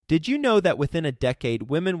Did you know that within a decade,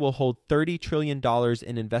 women will hold $30 trillion in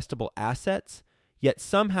investable assets? Yet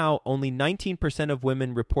somehow only 19% of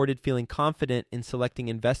women reported feeling confident in selecting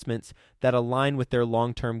investments that align with their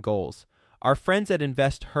long-term goals. Our friends at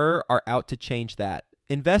InvestHer are out to change that.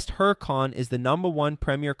 InvestHerCon is the #1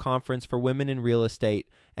 premier conference for women in real estate,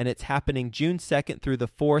 and it's happening June 2nd through the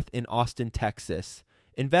 4th in Austin, Texas.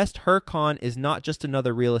 InvestHerCon is not just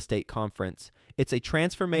another real estate conference. It's a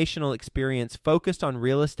transformational experience focused on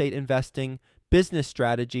real estate investing, business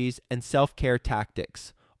strategies, and self-care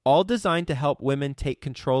tactics, all designed to help women take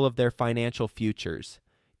control of their financial futures.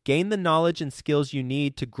 Gain the knowledge and skills you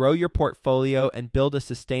need to grow your portfolio and build a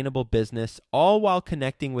sustainable business, all while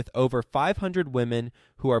connecting with over 500 women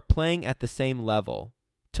who are playing at the same level.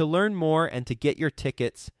 To learn more and to get your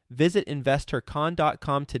tickets, visit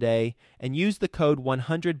InvestHerCon.com today and use the code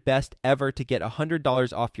 100BESTEVER to get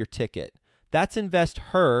 $100 off your ticket. That's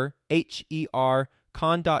InvestHer, H-E-R,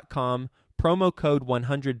 con.com, promo code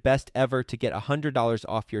 100BESTEVER to get $100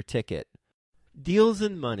 off your ticket. Deals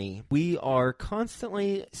in money. We are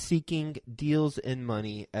constantly seeking deals in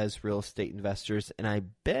money as real estate investors, and I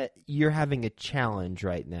bet you're having a challenge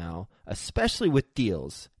right now, especially with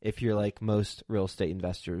deals, if you're like most real estate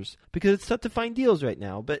investors, because it's tough to find deals right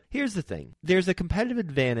now. But here's the thing. There's a competitive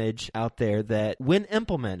advantage out there that when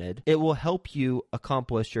implemented, it will help you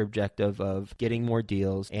accomplish your objective of getting more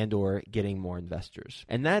deals and or getting more investors.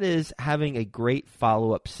 And that is having a great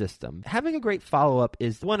follow-up system. Having a great follow-up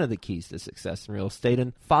is one of the keys to success in real estate,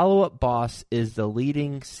 and Follow Up Boss is the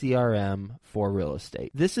leading CRM for real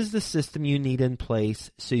estate. This is the system you need in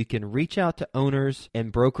place so you can reach out to owners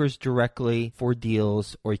and brokers directly for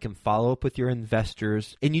deals, or you can follow up with your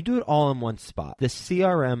investors, and you do it all in one spot. The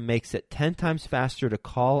CRM makes it 10 times faster to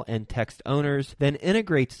call and text owners, then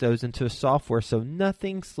integrates those into a software so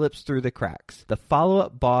nothing slips through the cracks. The Follow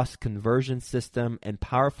Up Boss conversion system and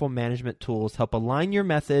powerful management tools help align your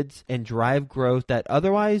methods and drive growth that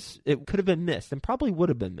otherwise it could have been missed and probably would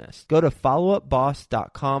have been missed. Go to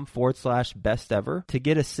followupboss.com/bestever to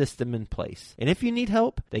get a system in place. And if you need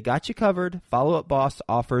help, they got you covered. Follow Up Boss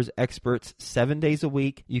offers experts 7 days a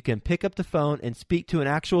week. You can pick up the phone and speak to an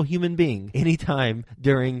actual human being anytime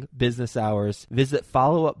during business hours. Visit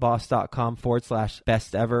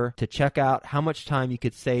followupboss.com/bestever to check out how much time you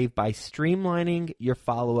could save by streamlining your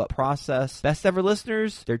follow-up process. Best Ever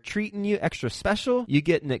listeners, they're treating you extra special. You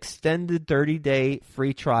get an extended 30-day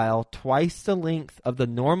free trial, twice the length of the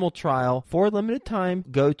normal trial for a limited time.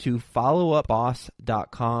 Go to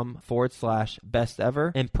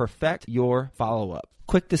followupboss.com/bestever and perfect your follow-up.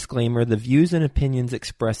 Quick disclaimer, the views and opinions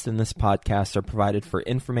expressed in this podcast are provided for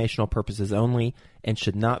informational purposes only and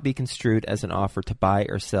should not be construed as an offer to buy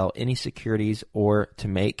or sell any securities or to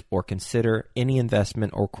make or consider any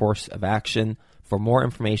investment or course of action. For more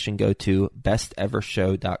information, go to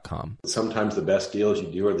bestevershow.com. Sometimes the best deals you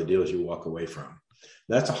do are the deals you walk away from.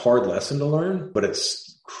 That's a hard lesson to learn, but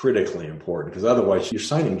it's critically important because otherwise you're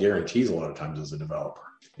signing guarantees a lot of times as a developer.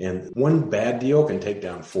 And one bad deal can take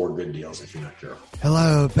down 4 good deals if you're not careful.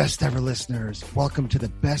 Hello, Best Ever listeners. Welcome to the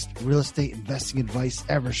Best Real Estate Investing Advice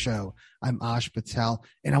Ever show. I'm Ash Patel,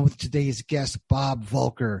 and I'm with today's guest, Bob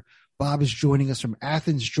Volker. Bob is joining us from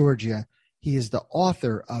Athens, Georgia. He is the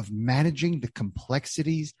author of Managing the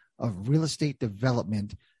Complexities of Real Estate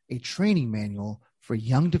Development, a training manual for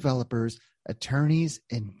young developers, attorneys,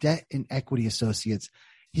 and debt and equity associates.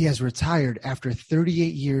 He has retired after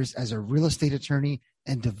 38 years as a real estate attorney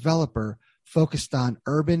and developer focused on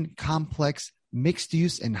urban, complex,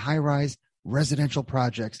 mixed-use, and high-rise residential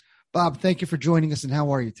projects. Bob, thank you for joining us, and how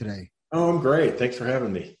are you today? Oh, I'm great. Thanks for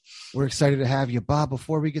having me. We're excited to have you. Bob,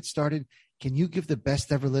 before we get started, can you give the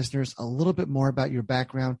Best Ever listeners a little bit more about your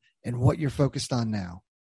background and what you're focused on now?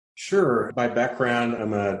 Sure. By background,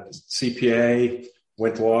 I'm a CPA,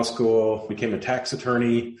 went to law school, became a tax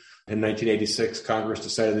attorney. In 1986, Congress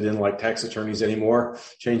decided they didn't like tax attorneys anymore,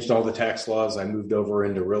 changed all the tax laws. I moved over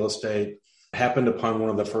into real estate, happened upon one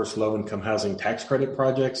of the first low-income housing tax credit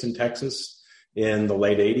projects in Texas in the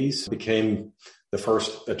late 80s, became the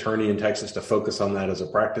first attorney in Texas to focus on that as a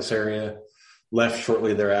practice area, left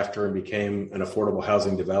shortly thereafter and became an affordable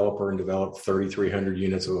housing developer and developed 3,300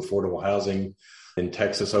 units of affordable housing in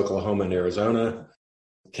Texas, Oklahoma, and Arizona.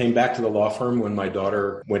 Came back to the law firm when my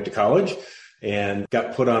daughter went to college and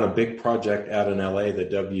got put on a big project out in LA, the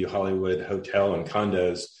W Hollywood Hotel and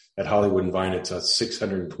Condos at Hollywood and Vine. It's a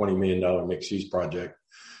 $620 million mixed-use project.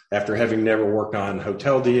 After having never worked on a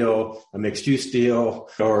hotel deal, a mixed-use deal,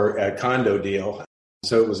 or a condo deal.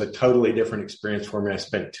 So it was a totally different experience for me. I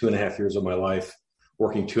spent 2.5 years of my life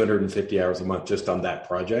working 250 hours a month just on that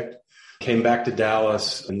project. Came back to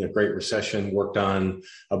Dallas in the Great Recession, worked on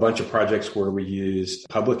a bunch of projects where we used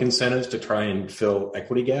public incentives to try and fill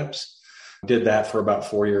equity gaps. Did that for about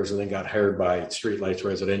 4 years and then got hired by Streetlights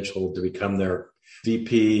Residential to become their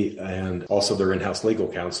VP and also their in-house legal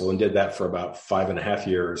counsel, and did that for about 5.5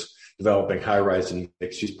 years, developing high-rise and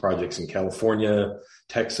mixed-use projects in California,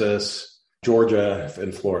 Texas, Georgia,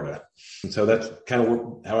 and Florida. And so that's kind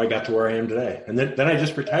of how I got to where I am today. And then I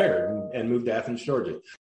just retired and moved to Athens, Georgia.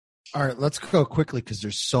 All right, let's go quickly because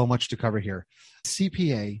there's so much to cover here.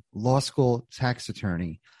 CPA, law school, tax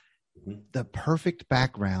attorney, the perfect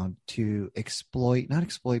background to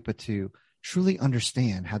but to truly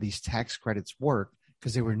understand how these tax credits work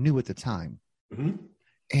because they were new at the time. Mm-hmm.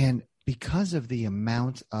 And because of the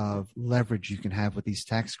amount of leverage you can have with these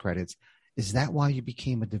tax credits, is that why you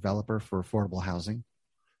became a developer for affordable housing?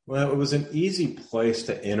 Well, it was an easy place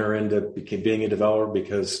to enter into being a developer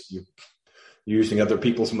because you're using other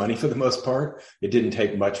people's money for the most part. It didn't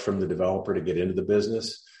take much from the developer to get into the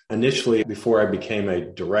business. Initially, before I became a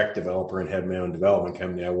direct developer and had my own development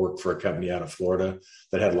company, I worked for a company out of Florida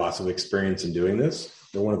that had lots of experience in doing this.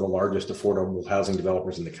 They're one of the largest affordable housing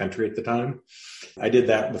developers in the country at the time. I did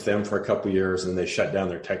that with them for a couple of years, and they shut down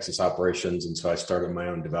their Texas operations. And so I started my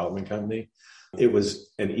own development company. It was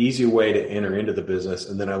an easy way to enter into the business.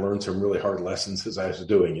 And then I learned some really hard lessons as I was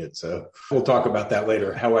doing it. So we'll talk about that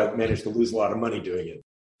later, how I managed to lose a lot of money doing it.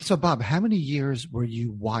 So Bob, how many years were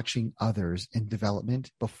you watching others in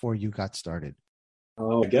development before you got started?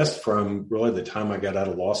 I guess from really the time I got out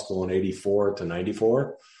of law school in 84 to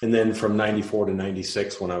 94, and then from 94 to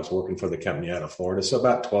 96 when I was working for the company out of Florida. So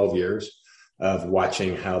about 12 years of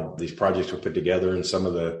watching how these projects were put together and some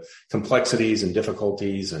of the complexities and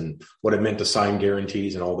difficulties and what it meant to sign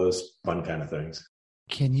guarantees and all those fun kind of things.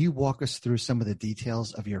 Can you walk us through some of the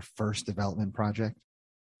details of your first development project?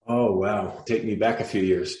 Oh, wow. Take me back a few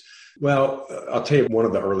years. Well, I'll tell you one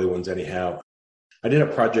of the early ones anyhow. I did a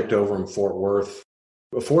project over in Fort Worth.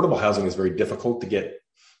 Affordable housing is very difficult to get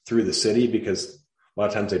through the city because a lot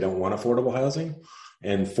of times they don't want affordable housing.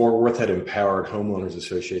 And Fort Worth had empowered homeowners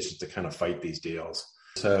associations to kind of fight these deals.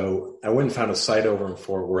 So I went and found a site over in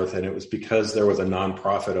Fort Worth, and it was because there was a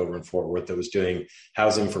nonprofit over in Fort Worth that was doing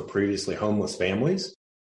housing for previously homeless families.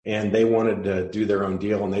 And they wanted to do their own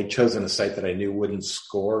deal, and they'd chosen a site that I knew wouldn't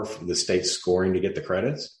score for the state's scoring to get the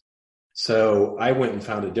credits. So I went and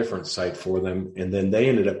found a different site for them, and then they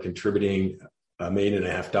ended up contributing $1.5 million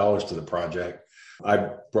to the project. I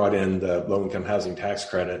brought in the low-income housing tax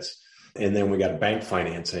credits, and then we got bank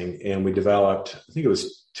financing, and we developed, I think it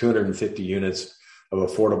was 250 units of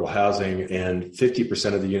affordable housing, and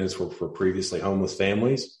 50% of the units were for previously homeless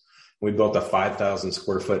families. We built a 5,000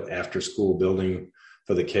 square foot after-school building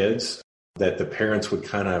for the kids that the parents would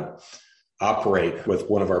kind of operate with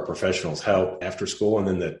one of our professionals help after school. And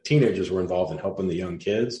then the teenagers were involved in helping the young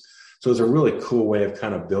kids. So it was a really cool way of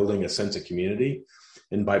kind of building a sense of community.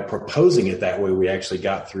 And by proposing it that way, we actually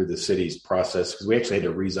got through the city's process because we actually had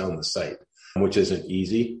to rezone the site, which isn't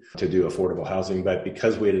easy to do affordable housing. But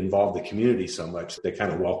because we had involved the community so much, they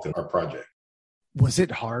kind of welcomed our project. Was it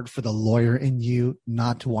hard for the lawyer in you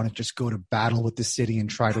not to want to just go to battle with the city and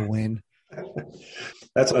try to win?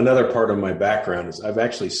 That's another part of my background is I've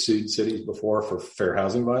actually sued cities before for fair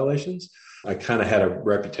housing violations. I kind of had a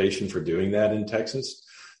reputation for doing that in Texas.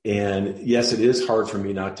 And yes, it is hard for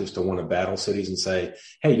me not just to want to battle cities and say,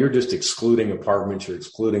 hey, you're just excluding apartments, you're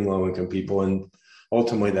excluding low-income people. And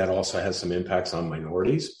ultimately, that also has some impacts on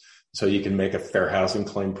minorities. So you can make a fair housing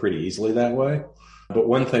claim pretty easily that way. But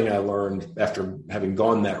one thing I learned after having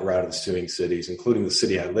gone that route of suing cities, including the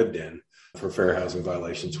city I lived in, for fair housing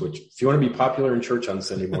violations, which if you want to be popular in church on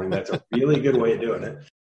Sunday morning, that's a really good way of doing it.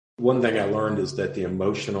 One thing I learned is that the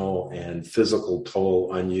emotional and physical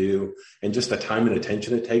toll on you and just the time and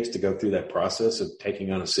attention it takes to go through that process of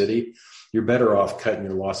taking on a city, you're better off cutting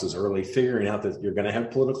your losses early, figuring out that you're going to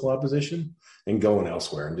have political opposition and going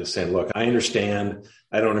elsewhere and just saying, look, I understand,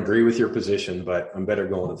 I don't agree with your position, but I'm better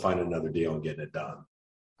going and finding another deal and getting it done.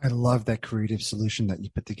 I love that creative solution that you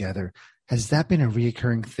put together. Has that been a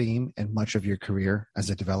recurring theme in much of your career as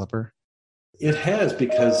a developer? It has,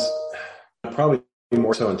 because probably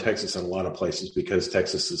more so in Texas than a lot of places, because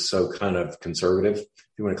Texas is so kind of conservative, if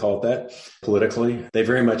you want to call it that, politically. They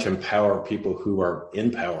very much empower people who are in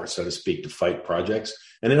power, so to speak, to fight projects.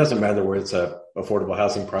 And it doesn't matter whether it's a affordable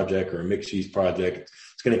housing project or a mixed-use project.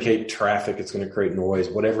 It's going to create traffic. It's going to create noise,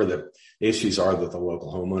 whatever the issues are that the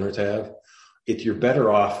local homeowners have. If you're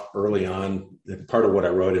better off early on, part of what I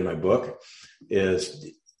wrote in my book is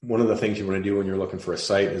one of the things you want to do when you're looking for a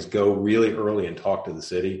site is go really early and talk to the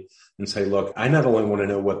city and say, look, I not only want to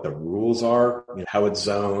know what the rules are, how it's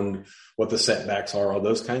zoned, what the setbacks are, all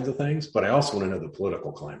those kinds of things, but I also want to know the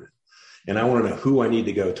political climate. And I want to know who I need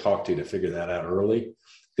to go talk to figure that out early,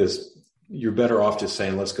 because you're better off just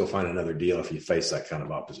saying, let's go find another deal if you face that kind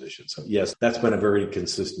of opposition. So yes, that's been a very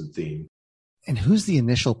consistent theme. And who's the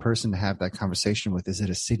initial person to have that conversation with? Is it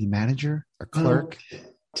a city manager or clerk?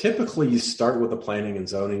 Typically, you start with the planning and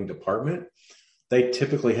zoning department. They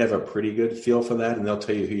typically have a pretty good feel for that, and they'll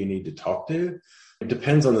tell you who you need to talk to. It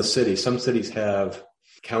depends on the city. Some cities have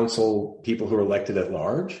council people who are elected at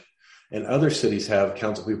large, and other cities have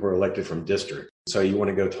council people who are elected from district. So you want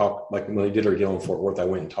to go talk, like when we did our deal in Fort Worth, I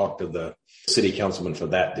went and talked to the city councilman for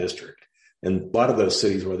that district. And a lot of those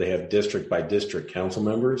cities where they have district by district council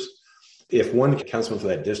members, if one councilman for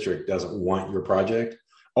that district doesn't want your project,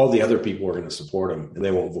 all the other people are going to support them and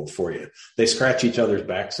they won't vote for you. They scratch each other's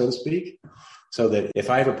back, so to speak, so that if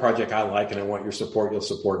I have a project I like and I want your support, you'll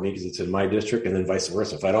support me because it's in my district, and then vice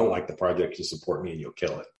versa. If I don't like the project, you support me and you'll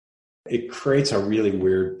kill it. It creates a really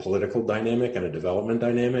weird political dynamic and a development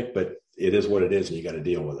dynamic, but it is what it is and you got to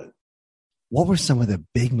deal with it. What were some of the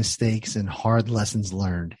big mistakes and hard lessons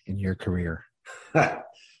learned in your career?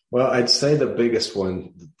 Well, I'd say the biggest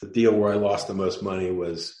one, the deal where I lost the most money,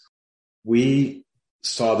 was we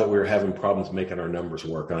saw that we were having problems making our numbers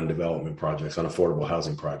work on development projects, on affordable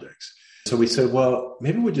housing projects. So we said, well,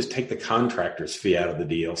 maybe we'll just take the contractor's fee out of the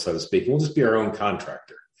deal, so to speak. We'll just be our own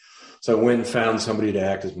contractor. So I went and found somebody to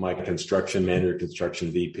act as my construction manager,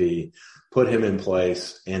 construction VP, put him in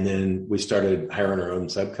place, and then we started hiring our own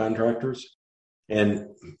subcontractors. And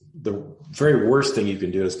the very worst thing you can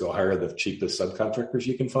do is go hire the cheapest subcontractors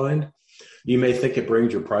you can find. You may think it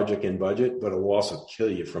brings your project in budget, but it will also kill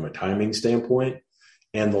you from a timing standpoint.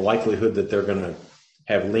 And the likelihood that they're going to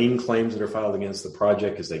have lien claims that are filed against the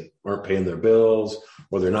project because they aren't paying their bills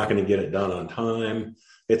or they're not going to get it done on time.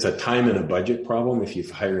 It's a time and a budget problem if you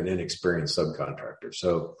hire an inexperienced subcontractor.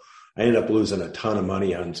 So I ended up losing a ton of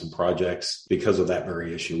money on some projects because of that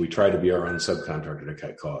very issue. We try to be our own subcontractor to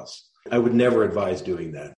cut costs. I would never advise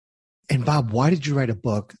doing that. And Bob, why did you write a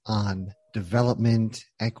book on development,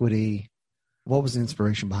 equity? What was the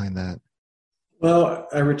inspiration behind that? Well,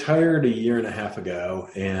 I retired a year and a half ago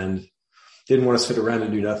and didn't want to sit around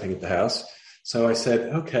and do nothing at the house. So I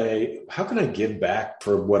said, okay, how can I give back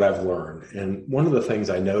for what I've learned? And one of the things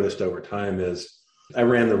I noticed over time is I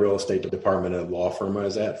ran the real estate department at a law firm I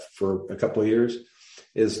was at for a couple of years,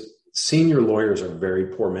 is senior lawyers are very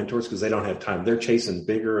poor mentors because they don't have time. They're chasing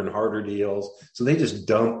bigger and harder deals. So they just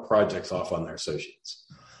dump projects off on their associates.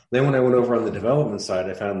 Then when I went over on the development side,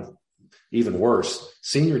 I found even worse.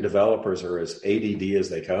 Senior developers are as ADD as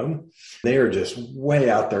they come. They are just way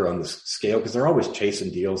out there on the scale because they're always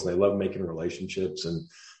chasing deals and they love making relationships. And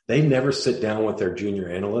they never sit down with their junior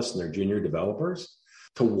analysts and their junior developers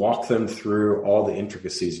to walk them through all the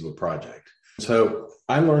intricacies of a project. So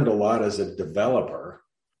I learned a lot as a developer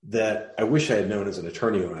that I wish I had known as an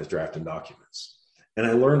attorney when I was drafting documents. And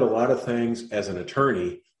I learned a lot of things as an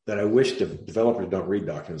attorney that I wish developers don't read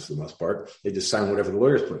documents for the most part. They just sign whatever the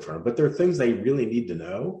lawyers put in front of them. But there are things they really need to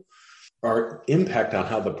know, are impact on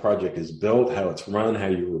how the project is built, how it's run, how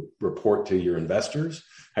you report to your investors,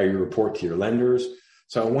 how you report to your lenders.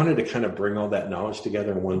 So I wanted to kind of bring all that knowledge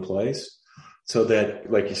together in one place so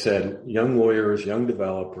that, like you said, young lawyers, young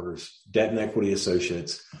developers, debt and equity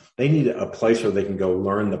associates, they need a place where they can go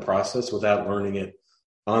learn the process without learning it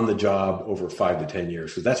on the job over 5 to 10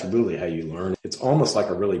 years, because that's really how you learn. It's almost like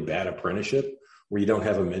a really bad apprenticeship where you don't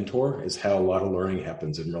have a mentor, is how a lot of learning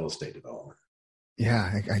happens in real estate development.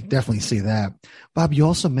 Yeah, I definitely see that. Bob, you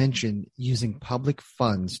also mentioned using public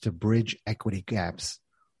funds to bridge equity gaps.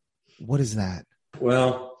 What is that?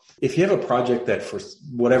 Well, if you have a project that for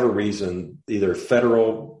whatever reason, either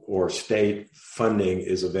federal or state funding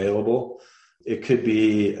is available, it could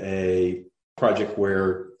be a project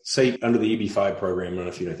where, say, under the EB-5 program, I don't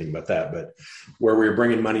know if you know anything about that, but where we were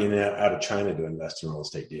bringing money in out of China to invest in real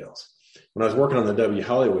estate deals. When I was working on the W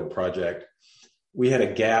Hollywood project, we had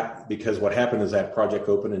a gap because what happened is that project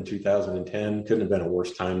opened in 2010. Couldn't have been a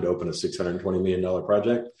worse time to open a $620 million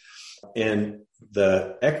project. And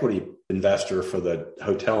the equity investor for the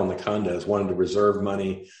hotel and the condos wanted to reserve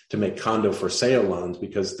money to make condo for sale loans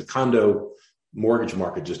because the condo mortgage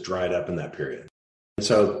market just dried up in that period.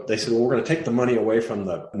 So they said, well, we're going to take the money away from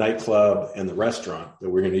the nightclub and the restaurant that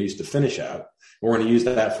we're going to use to finish out. We're going to use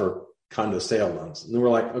that for condo sale loans. And then we're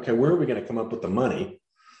like, okay, where are we going to come up with the money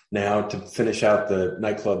now to finish out the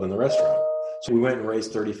nightclub and the restaurant? So we went and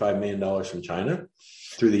raised $35 million from China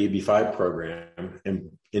through the EB-5 program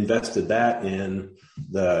and invested that in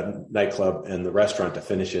the nightclub and the restaurant to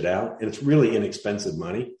finish it out. And it's really inexpensive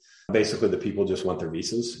money. Basically, the people just want their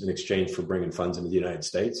visas in exchange for bringing funds into the United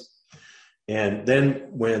States. And then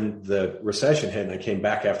when the recession hit and I came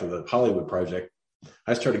back after the Hollywood project,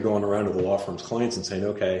 I started going around to the law firm's clients and saying,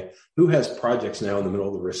 okay, who has projects now in the middle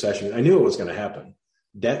of the recession? I knew it was going to happen.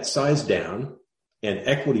 Debt sized down and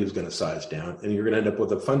equity was going to size down, and you're going to end up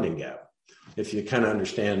with a funding gap if you kind of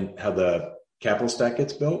understand how the capital stack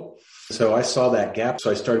gets built. So I saw that gap.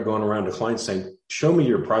 So I started going around to clients saying, show me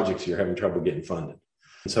your projects you're having trouble getting funded.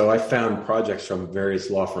 And so I found projects from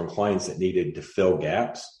various law firm clients that needed to fill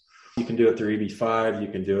gaps. You can do it through EB-5. You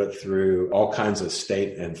can do it through all kinds of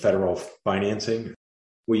state and federal financing.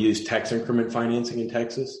 We use tax increment financing in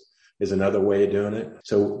Texas is another way of doing it.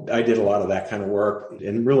 So I did a lot of that kind of work.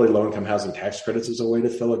 And really low-income housing tax credits is a way to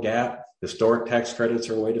fill a gap. Historic tax credits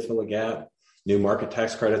are a way to fill a gap. New market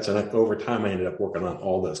tax credits. And over time, I ended up working on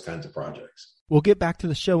all those kinds of projects. We'll get back to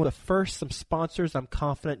the show, but first, some sponsors I'm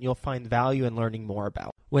confident you'll find value in learning more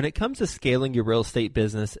about. When it comes to scaling your real estate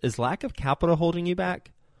business, is lack of capital holding you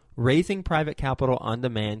back? Raising private capital on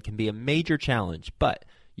demand can be a major challenge, but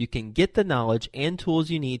you can get the knowledge and tools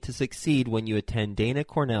you need to succeed when you attend Dana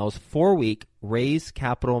Cornell's 4-week Raise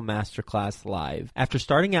Capital Masterclass Live. After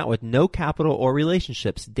starting out with no capital or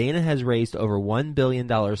relationships, Dana has raised over $1 billion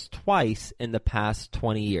twice in the past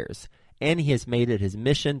 20 years. And he has made it his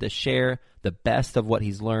mission to share the best of what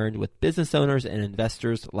he's learned with business owners and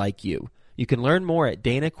investors like you. You can learn more at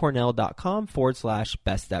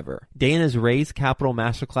danacornell.com/best ever. Dana's Raise Capital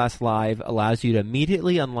Masterclass Live allows you to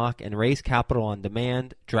immediately unlock and raise capital on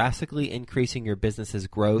demand, drastically increasing your business's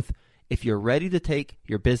growth. If you're ready to take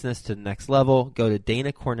your business to the next level, go to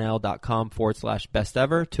danacornell.com/best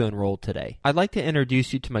ever to enroll today. I'd like to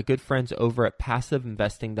introduce you to my good friends over at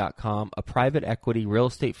PassiveInvesting.com, a private equity real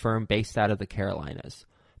estate firm based out of the Carolinas.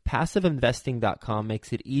 PassiveInvesting.com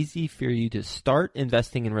makes it easy for you to start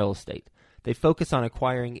investing in real estate. They focus on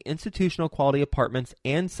acquiring institutional quality apartments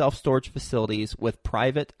and self-storage facilities with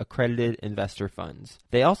private accredited investor funds.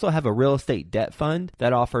 They also have a real estate debt fund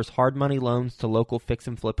that offers hard money loans to local fix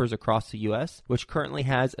and flippers across the U.S., which currently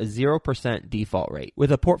has a 0% default rate.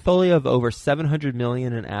 With a portfolio of over $700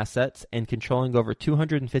 million in assets and controlling over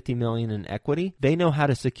 $250 million in equity, they know how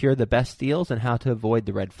to secure the best deals and how to avoid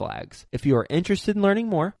the red flags. If you are interested in learning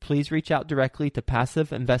more, please reach out directly to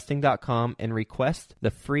PassiveInvesting.com and request the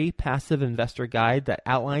free Passive Investor Guide that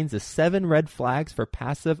outlines the 7 red flags for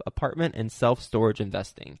passive apartment and self-storage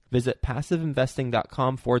investing. Visit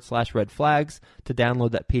PassiveInvesting.com/red flags to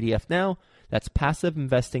download that PDF now. That's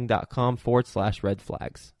PassiveInvesting.com/red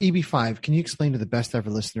flags. EB-5, can you explain to the best ever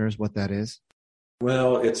listeners what that is?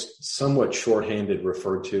 Well, it's somewhat shorthanded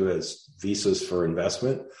referred to as visas for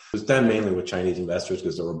investment. It was done mainly with Chinese investors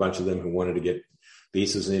because there were a bunch of them who wanted to get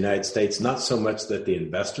visas in the United States, not so much that the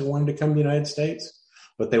investor wanted to come to the United States,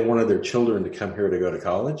 but they wanted their children to come here to go to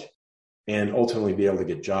college and ultimately be able to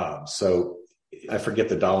get jobs. So I forget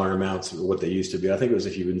the dollar amounts of what they used to be. I think it was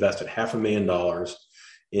if you invested $500,000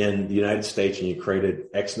 in the United States and you created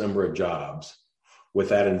X number of jobs with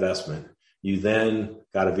that investment, you then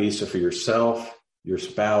got a visa for yourself, your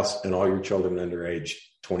spouse, and all your children under age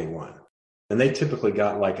 21. And they typically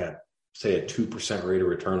got like a 2% rate of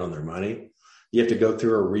return on their money. You have to go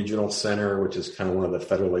through a regional center, which is kind of one of the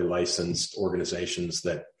federally licensed organizations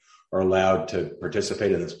that are allowed to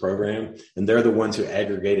participate in this program. And they're the ones who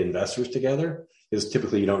aggregate investors together. Because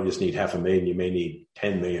typically you don't just need $500,000, you may need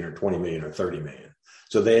 10 million or 20 million or 30 million.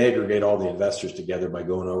 So they aggregate all the investors together by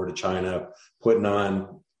going over to China, putting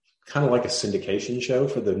on kind of like a syndication show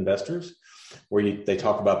for the investors, where they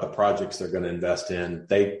talk about the projects they're going to invest in.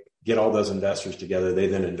 They get all those investors together. They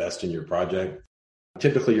then invest in your project.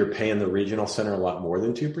 Typically, you're paying the regional center a lot more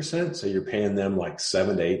than 2%. So you're paying them like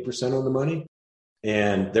 7 to 8% on the money.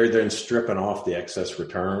 And they're then stripping off the excess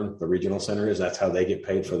return. The regional center is, that's how they get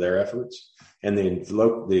paid for their efforts. And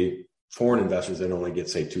the foreign investors then only get,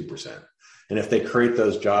 say, 2%. And if they create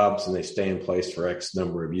those jobs and they stay in place for X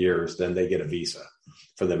number of years, then they get a visa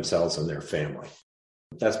for themselves and their family.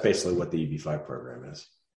 That's basically what the EB-5 program is.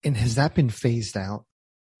 And has that been phased out?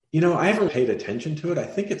 I haven't paid attention to it. I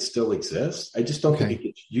think it still exists. I just don't think it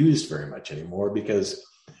gets used very much anymore because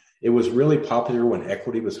it was really popular when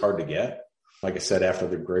equity was hard to get. Like I said, after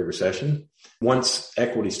the Great Recession, once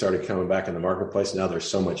equity started coming back in the marketplace, now there's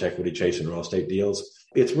so much equity chasing real estate deals.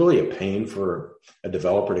 It's really a pain for a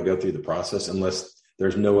developer to go through the process unless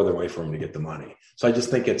there's no other way for them to get the money. So I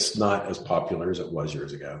just think it's not as popular as it was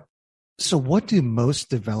years ago. So what do most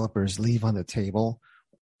developers leave on the table?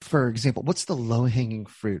 For example, what's the low-hanging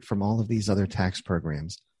fruit from all of these other tax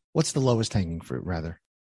programs? What's the lowest hanging fruit, rather?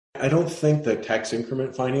 I don't think that tax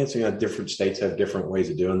increment financing, different states have different ways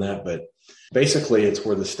of doing that, but basically it's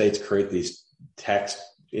where the states create these tax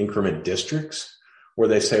increment districts where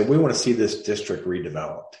they say, we want to see this district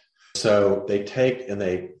redeveloped. So they take and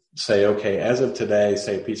they say, okay, as of today,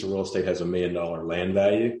 say a piece of real estate has $1 million land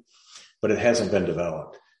value, but it hasn't been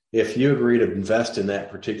developed. If you agree to invest in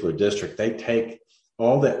that particular district, they take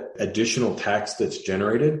all that additional tax that's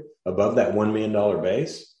generated above that $1 million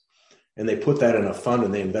base, and they put that in a fund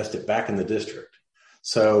and they invest it back in the district.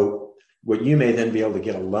 So what you may then be able to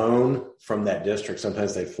get a loan from that district.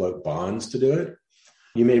 Sometimes they float bonds to do it.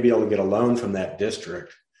 You may be able to get a loan from that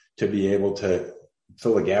district to be able to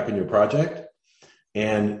fill a gap in your project.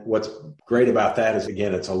 And what's great about that is,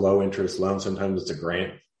 again, it's a low interest loan. Sometimes it's a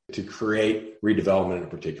grant to create redevelopment in a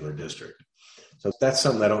particular district. So that's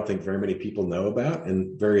something I don't think very many people know about.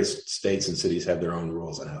 And various states and cities have their own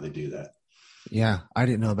rules on how they do that. Yeah, I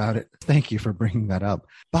didn't know about it. Thank you for bringing that up.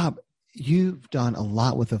 Bob, you've done a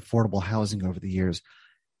lot with affordable housing over the years.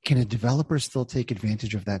 Can a developer still take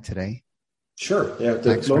advantage of that today? Sure. Yeah,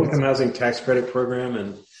 the low-income housing tax credit program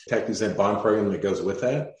and tax-exempt bond program that goes with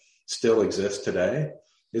that still exists today.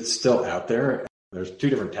 It's still out there. There's two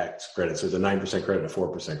different tax credits. There's a 9% credit and a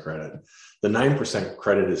 4% credit. The 9%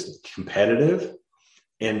 credit is competitive,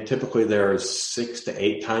 and typically there are 6 to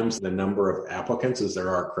 8 times the number of applicants as there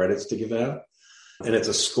are credits to give out. And it's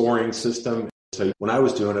a scoring system. So when I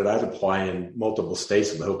was doing it, I'd apply in multiple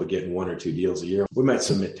states with the hope of getting 1 or 2 deals a year. We might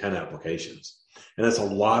submit 10 applications. And that's a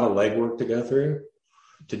lot of legwork to go through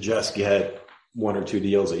to just get 1 or 2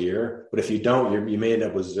 deals a year. But if you don't, you may end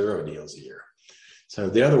up with 0 deals a year. So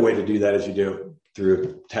the other way to do that is you do it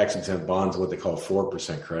through tax-exempt bonds, what they call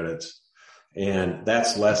 4% credits. And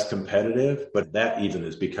that's less competitive, but that even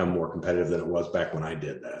has become more competitive than it was back when I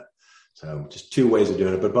did that. So just 2 ways of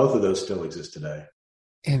doing it, but both of those still exist today.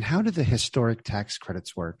 And how do the historic tax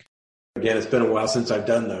credits work? Again, it's been a while since I've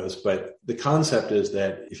done those, but the concept is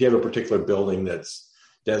that if you have a particular building that's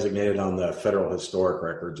designated on the federal historic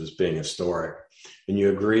records as being historic, and you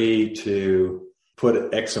agree to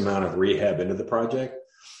put X amount of rehab into the project,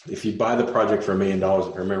 if you buy the project for $1 million,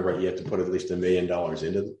 if I remember right, you have to put at least $1 million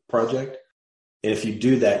into the project. And if you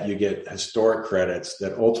do that, you get historic credits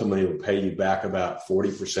that ultimately will pay you back about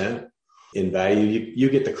 40% in value. You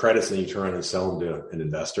get the credits and then you turn around and sell them to an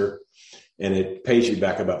investor. And it pays you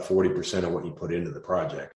back about 40% of what you put into the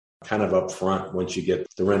project, kind of upfront once you get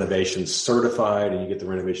the renovations certified and you get the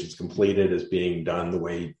renovations completed as being done the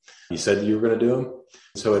way you said you were going to do them.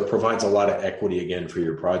 So it provides a lot of equity again for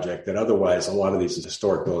your project that otherwise a lot of these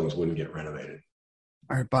historic buildings wouldn't get renovated.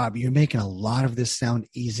 All right, Bob, you're making a lot of this sound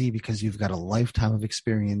easy because you've got a lifetime of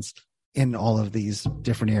experience in all of these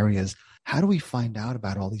different areas. How do we find out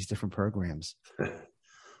about all these different programs?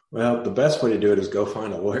 Well, the best way to do it is go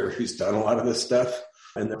find a lawyer who's done a lot of this stuff.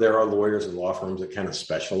 And there are lawyers and law firms that kind of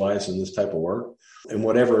specialize in this type of work. And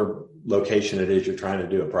whatever location it is you're trying to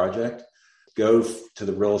do a project, go to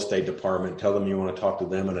the real estate department, tell them you want to talk to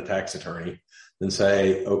them and a tax attorney, and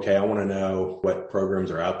say, okay, I want to know what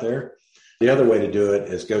programs are out there. The other way to do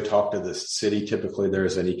it is go talk to the city. Typically,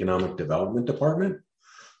 there's an economic development department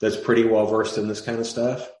that's pretty well versed in this kind of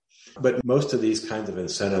stuff. But most of these kinds of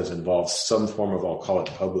incentives involve some form of, I'll call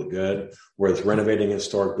it public good, where it's renovating a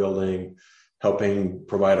historic building, helping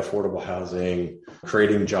provide affordable housing,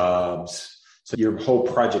 creating jobs. So your whole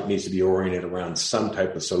project needs to be oriented around some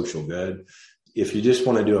type of social good. If you just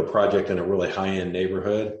want to do a project in a really high-end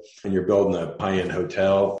neighborhood and you're building a high-end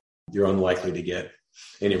hotel, you're unlikely to get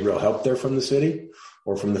any real help there from the city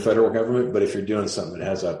or from the federal government. But if you're doing something that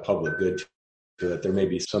has a public good to it, there may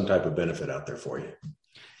be some type of benefit out there for you.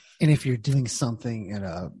 And if you're doing something in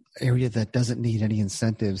an area that doesn't need any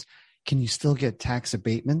incentives, can you still get tax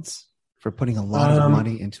abatements for putting a lot of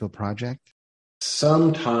money into a project?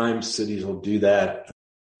 Sometimes cities will do that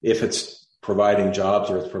if it's providing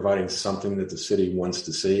jobs or it's providing something that the city wants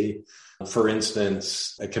to see. For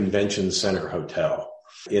instance, a convention center hotel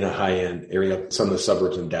in a high-end area. Some of the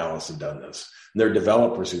suburbs in Dallas have done this. And there are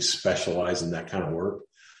developers who specialize in that kind of work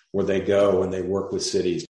where they go and they work with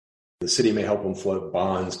cities. The city may help them float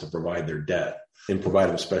bonds to provide their debt and provide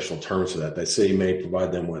them special terms for that. The city may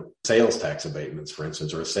provide them with sales tax abatements, for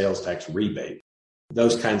instance, or a sales tax rebate.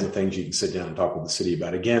 Those kinds of things you can sit down and talk with the city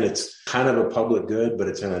about. Again, it's kind of a public good, but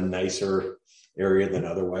it's in a nicer area than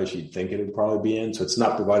otherwise you'd think it would probably be in. So it's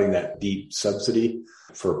not providing that deep subsidy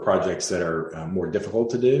for projects that are more difficult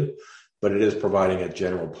to do, but it is providing a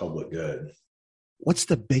general public good. What's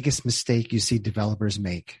the biggest mistake you see developers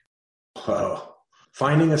make?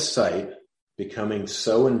 Finding a site, becoming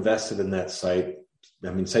so invested in that site.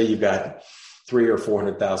 I mean, say you've got $300,000 or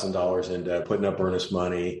 $400,000 into putting up earnest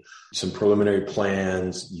money, some preliminary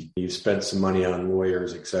plans. You spent some money on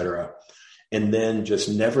lawyers, et cetera. And then just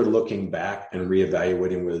never looking back and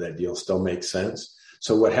reevaluating whether that deal still makes sense.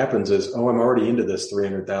 So what happens is, I'm already into this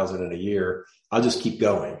 $300,000 in a year. I'll just keep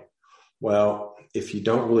going. Well, if you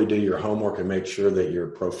don't really do your homework and make sure that your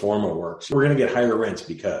pro forma works, we're going to get higher rents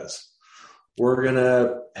because we're going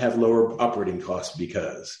to have lower operating costs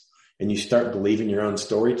because, and you start believing your own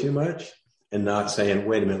story too much and not saying,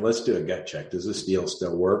 wait a minute, let's do a gut check. Does this deal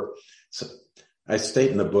still work? So I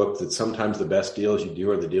state in the book that sometimes the best deals you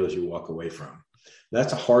do are the deals you walk away from.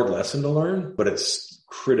 That's a hard lesson to learn, but it's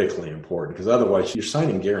critically important because otherwise you're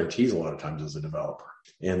signing guarantees a lot of times as a developer.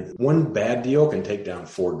 And one bad deal can take down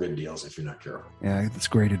 4 good deals if you're not careful. Yeah, that's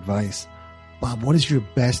great advice. Bob, what is your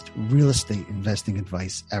best real estate investing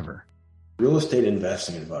advice ever? Real estate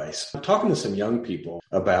investing advice. I'm talking to some young people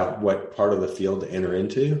about what part of the field to enter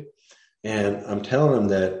into. And I'm telling them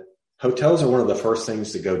that hotels are one of the first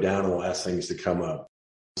things to go down and the last things to come up.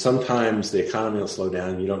 Sometimes the economy will slow down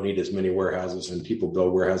and you don't need as many warehouses, and people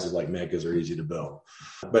build warehouses like mad because they're easy to build.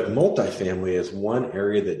 But multifamily is one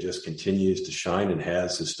area that just continues to shine and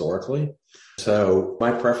has historically. So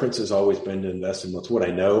my preference has always been to invest in what's what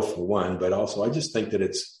I know for one, but also I just think that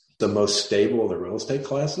it's the most stable of the real estate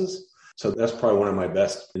classes. So that's probably one of my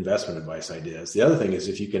best investment advice ideas. The other thing is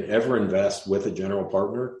if you can ever invest with a general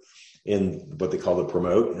partner in what they call the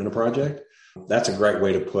promote in a project, that's a great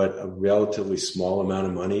way to put a relatively small amount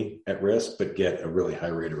of money at risk, but get a really high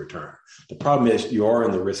rate of return. The problem is you are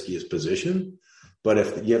in the riskiest position, but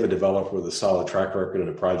if you have a developer with a solid track record and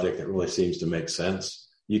a project that really seems to make sense,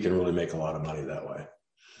 you can really make a lot of money that way.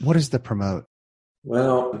 What is the promote?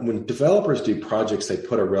 Well, when developers do projects, they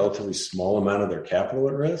put a relatively small amount of their capital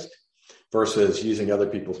at risk versus using other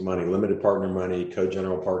people's money, limited partner money,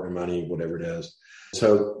 co-general partner money, whatever it is.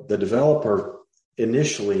 So the developer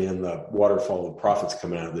initially in the waterfall of profits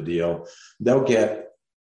coming out of the deal, they'll get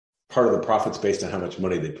part of the profits based on how much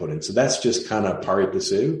money they put in. So that's just kind of pari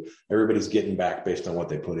passu. Everybody's getting back based on what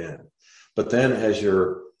they put in. But then as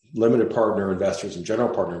your limited partner investors and general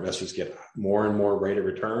partner investors get more and more rate of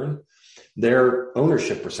return, their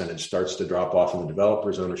ownership percentage starts to drop off and the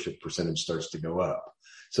developer's ownership percentage starts to go up.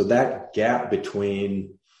 So that gap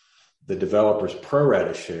between the developer's pro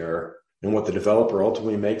rata share and what the developer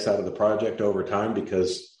ultimately makes out of the project over time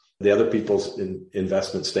because the other people's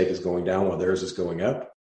investment stake is going down while theirs is going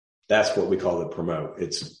up. That's what we call the promote.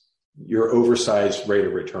 It's your oversized rate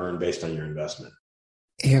of return based on your investment.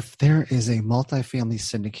 If there is a multifamily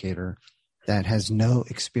syndicator that has no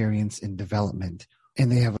experience in development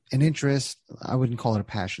and they have an interest, I wouldn't call it a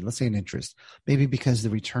passion, let's say an interest, maybe because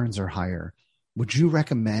the returns are higher, would you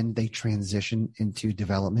recommend they transition into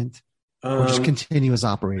development or just continue as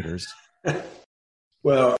operators?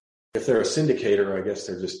 Well, if they're a syndicator, I guess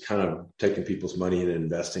they're just kind of taking people's money and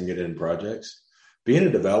investing it in projects. Being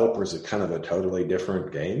a developer is a kind of a totally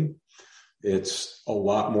different game. It's a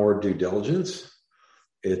lot more due diligence.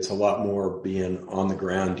 It's a lot more being on the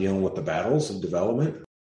ground, dealing with the battles of development.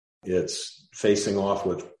 It's facing off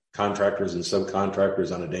with contractors and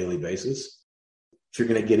subcontractors on a daily basis. If you're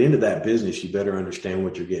going to get into that business, you better understand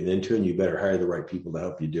what you're getting into and you better hire the right people to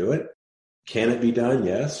help you do it. Can it be done?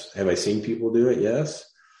 Yes. Have I seen people do it? Yes.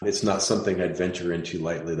 It's not something I'd venture into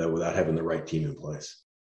lightly, though, without having the right team in place.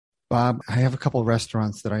 Bob, I have a couple of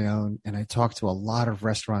restaurants that I own, and I talk to a lot of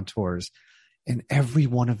restaurateurs, and every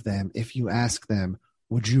one of them, if you ask them,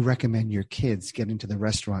 would you recommend your kids get into the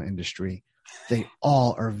restaurant industry? They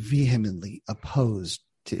all are vehemently opposed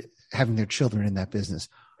to having their children in that business.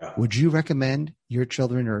 Yeah. Would you recommend your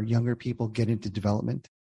children or younger people get into development?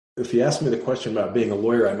 If you ask me the question about being a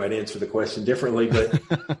lawyer, I might answer the question differently,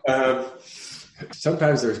 but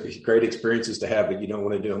sometimes there's great experiences to have, but you don't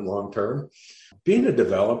want to do them long term. Being a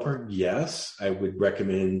developer, yes, I would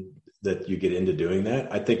recommend that you get into doing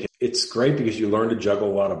that. I think it's great because you learn to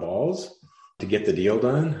juggle a lot of balls to get the deal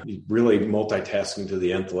done. You're really multitasking to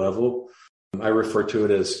the nth level. I refer to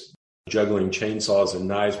it as juggling chainsaws and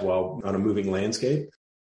knives while on a moving landscape.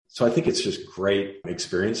 So I think it's just great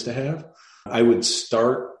experience to have. I would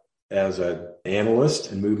start as an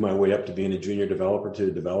analyst and move my way up to being a junior developer to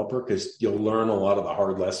a developer because you'll learn a lot of the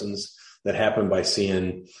hard lessons that happen by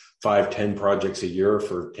seeing 5-10 projects a year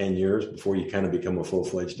for 10 years before you kind of become a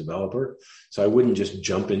full-fledged developer. So I wouldn't just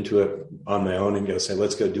jump into it on my own and go say,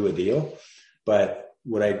 let's go do a deal. But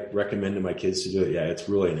would I recommend to my kids to do it? Yeah, it's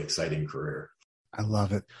really an exciting career. I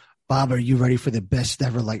love it. Bob, are you ready for the best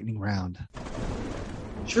ever lightning round?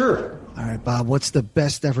 Sure. All right, Bob, what's the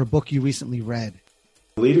best ever book you recently read?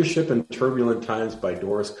 Leadership in Turbulent Times by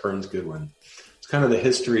Doris Kearns Goodwin. It's kind of the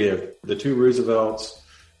history of the two Roosevelts,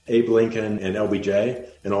 Abe Lincoln and LBJ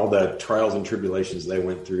and all the trials and tribulations they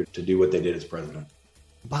went through to do what they did as president.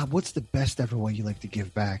 Bob, what's the best ever way you like to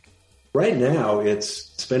give back? Right now, it's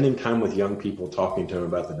spending time with young people, talking to them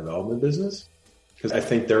about the development business, because I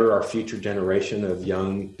think they're our future generation of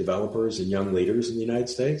young developers and young leaders in the United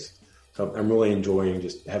States. So I'm really enjoying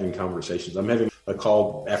just having conversations. I'm having a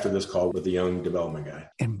call after this call with a young development guy.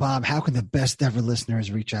 And Bob, how can the best ever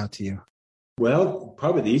listeners reach out to you? Well,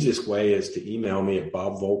 probably the easiest way is to email me at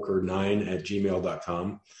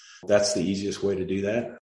bobvolker9@gmail.com. That's the easiest way to do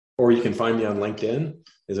that. Or you can find me on LinkedIn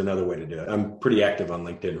is another way to do it. I'm pretty active on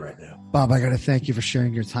LinkedIn right now. Bob, I got to thank you for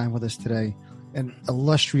sharing your time with us today. An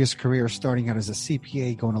illustrious career starting out as a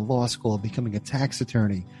CPA, going to law school, becoming a tax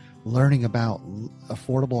attorney, learning about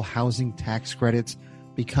affordable housing tax credits,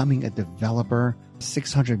 becoming a developer,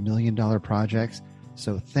 $600 million projects.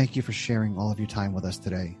 So thank you for sharing all of your time with us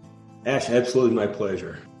today. Ash, absolutely my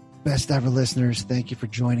pleasure. Best ever listeners, thank you for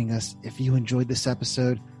joining us. If you enjoyed this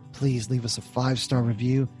episode, please leave us a 5-star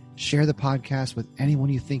review. Share the podcast with anyone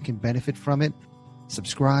you think can benefit from it.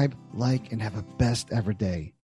 Subscribe, like, and have a best ever day.